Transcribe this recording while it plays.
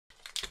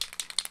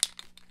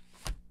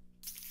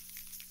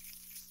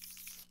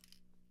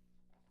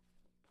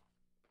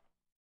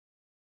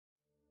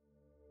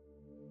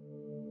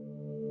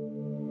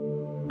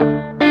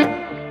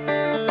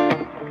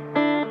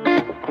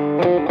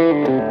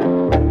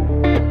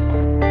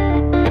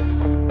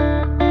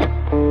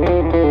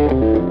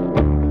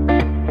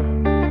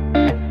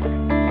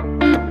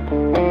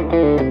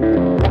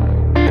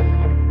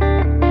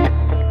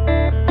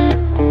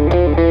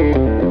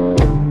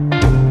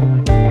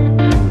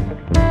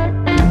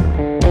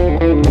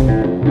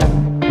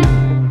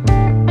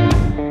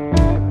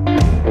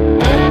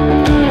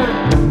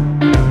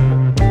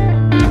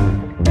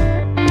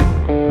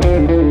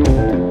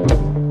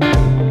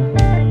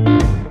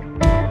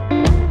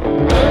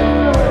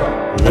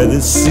Leather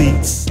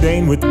seats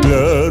stained with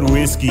blood,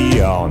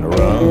 whiskey on the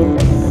run.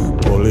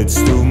 Bullets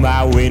through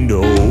my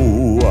window,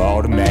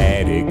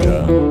 automatic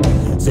gun.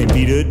 St.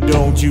 Peter,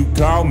 don't you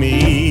call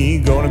me,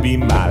 gonna be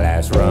my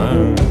last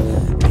run.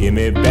 Give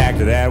me back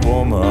to that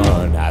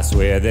woman, I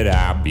swear that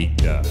I'll be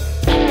done.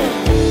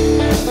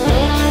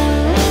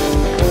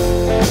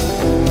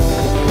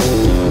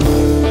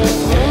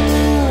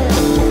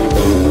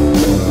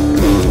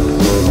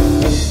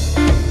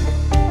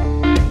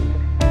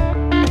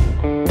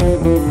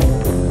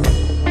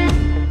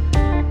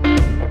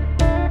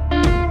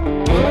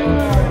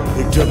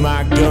 Took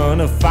my gun,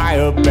 a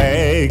fire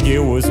bag, it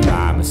was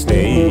my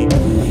mistake.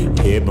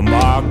 Hit my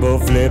mark, but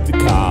flipped the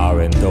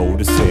car and threw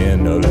us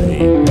in the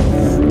lake.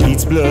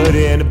 Pete's blood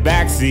in the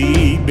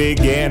backseat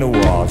began to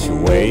wash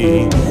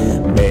away.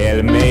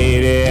 Barely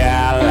made it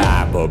out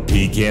alive, but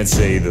Pete can't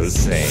say the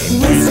same.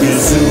 Whiskey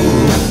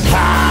Zoo,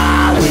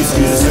 ha,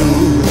 Whiskey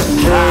Zoo,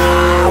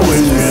 ha,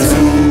 Whiskey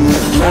Zoo,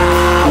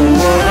 ha,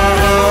 whoa,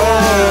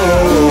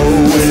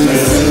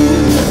 Whiskey Zoo,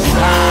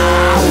 ha,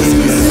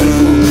 Whiskey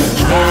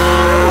Zoo, ha.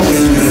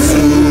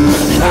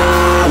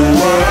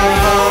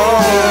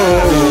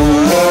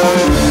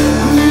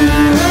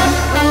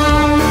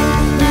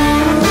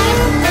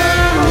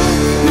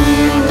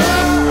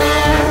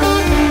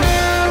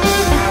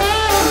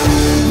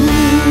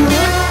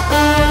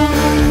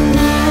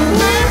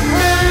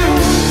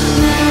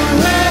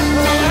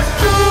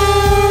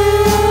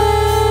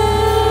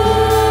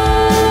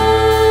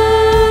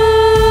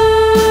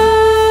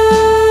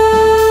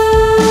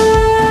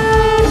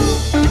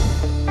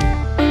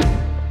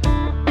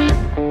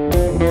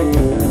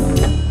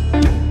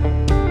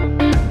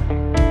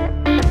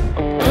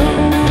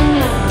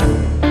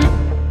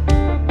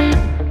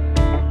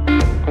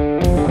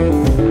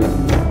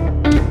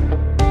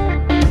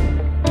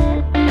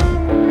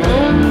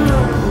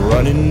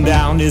 Running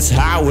down this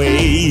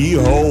highway,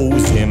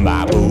 holes in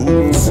my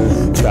boots,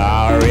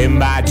 tar in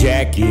my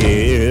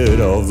jacket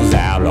of those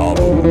outlaw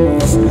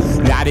booze.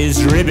 Night is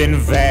dripping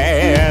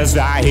fast,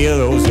 I hear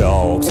those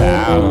dogs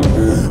howl.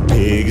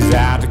 Pigs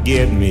out to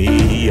get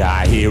me,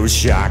 I hear a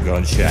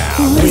shotgun shout.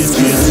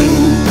 Whiskey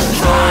Zoo,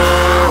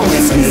 ha,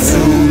 Whiskey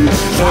Zoo,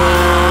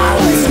 ha,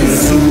 Whiskey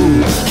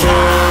Zoo, ha,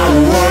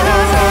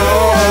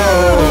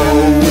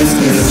 whoa,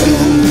 Whiskey Zoo,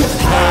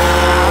 ha,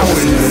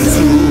 Whiskey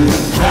Zoo,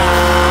 ha.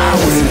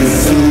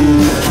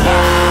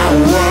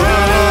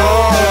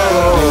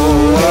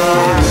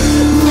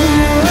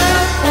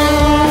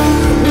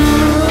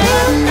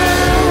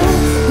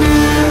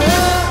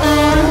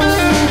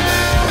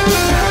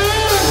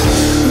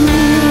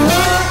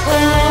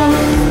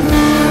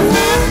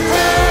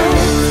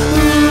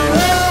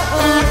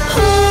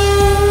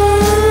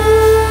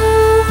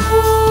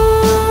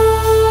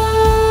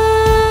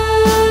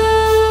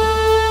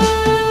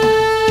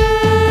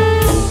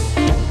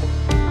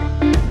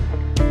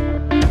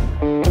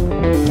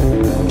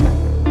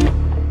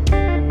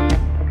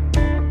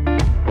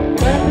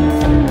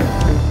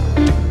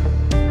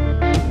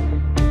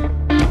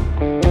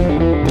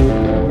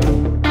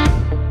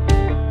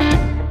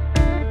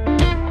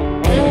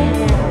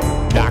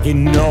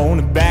 Knocking on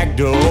the back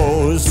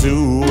door,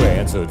 Sue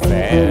answered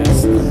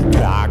fast.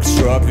 Clock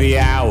struck the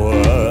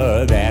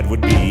hour, that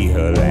would be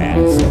her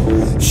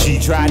last. She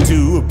tried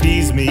to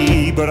appease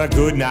me, but I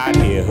could not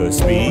hear her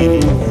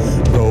speak.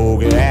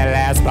 Broke that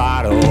last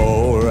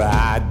bottle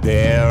right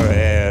there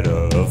at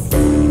her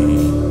feet.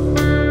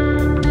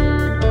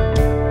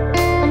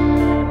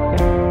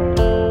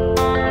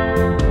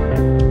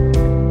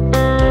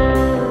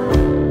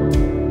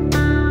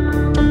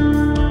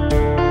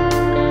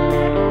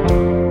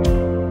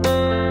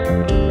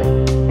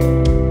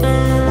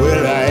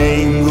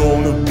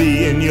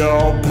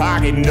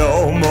 Pocket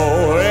no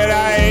more, and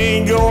I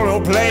ain't gonna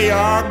play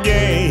your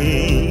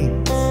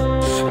games.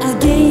 I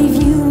gave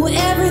you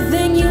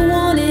everything you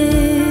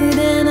wanted,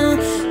 and I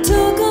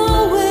took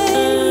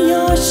away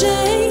your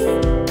shame.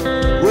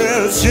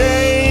 Well,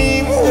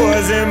 shame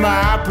wasn't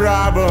my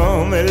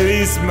problem, at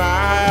least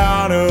my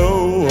honor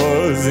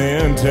was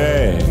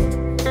intact.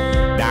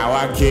 Now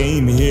I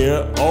came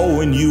here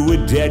owing you a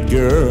debt,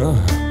 girl,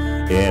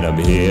 and I'm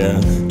here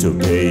to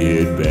pay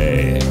it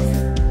back.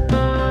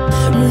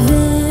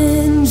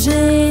 Revenge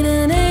ain't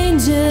an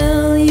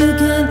angel you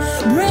can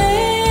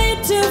pray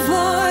to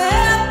for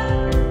help.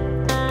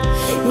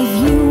 If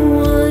you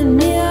want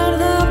me out of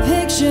the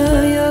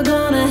picture, you're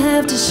gonna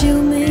have to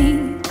shoot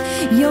me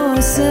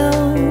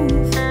yourself.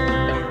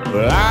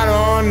 Well, I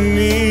don't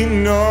need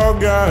no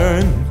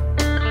gun,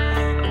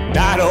 and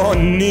I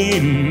don't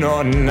need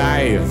no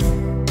knife.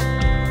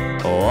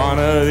 One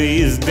of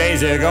these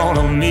days you're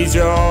gonna meet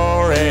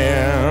your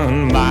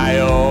end by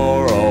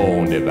your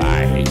own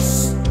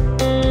device.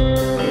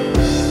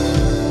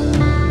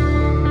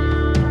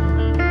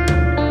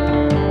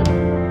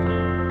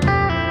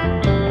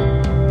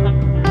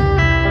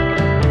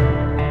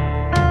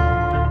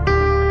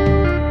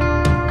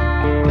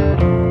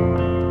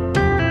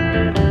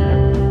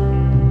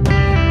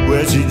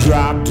 She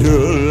dropped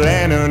her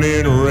lantern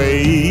in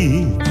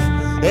rage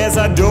as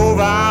I dove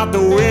out the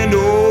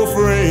window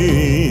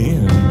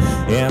frame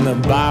and the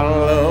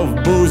bottle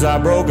of booze I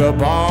broke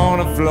up on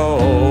the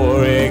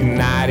floor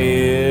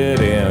ignited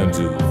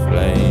into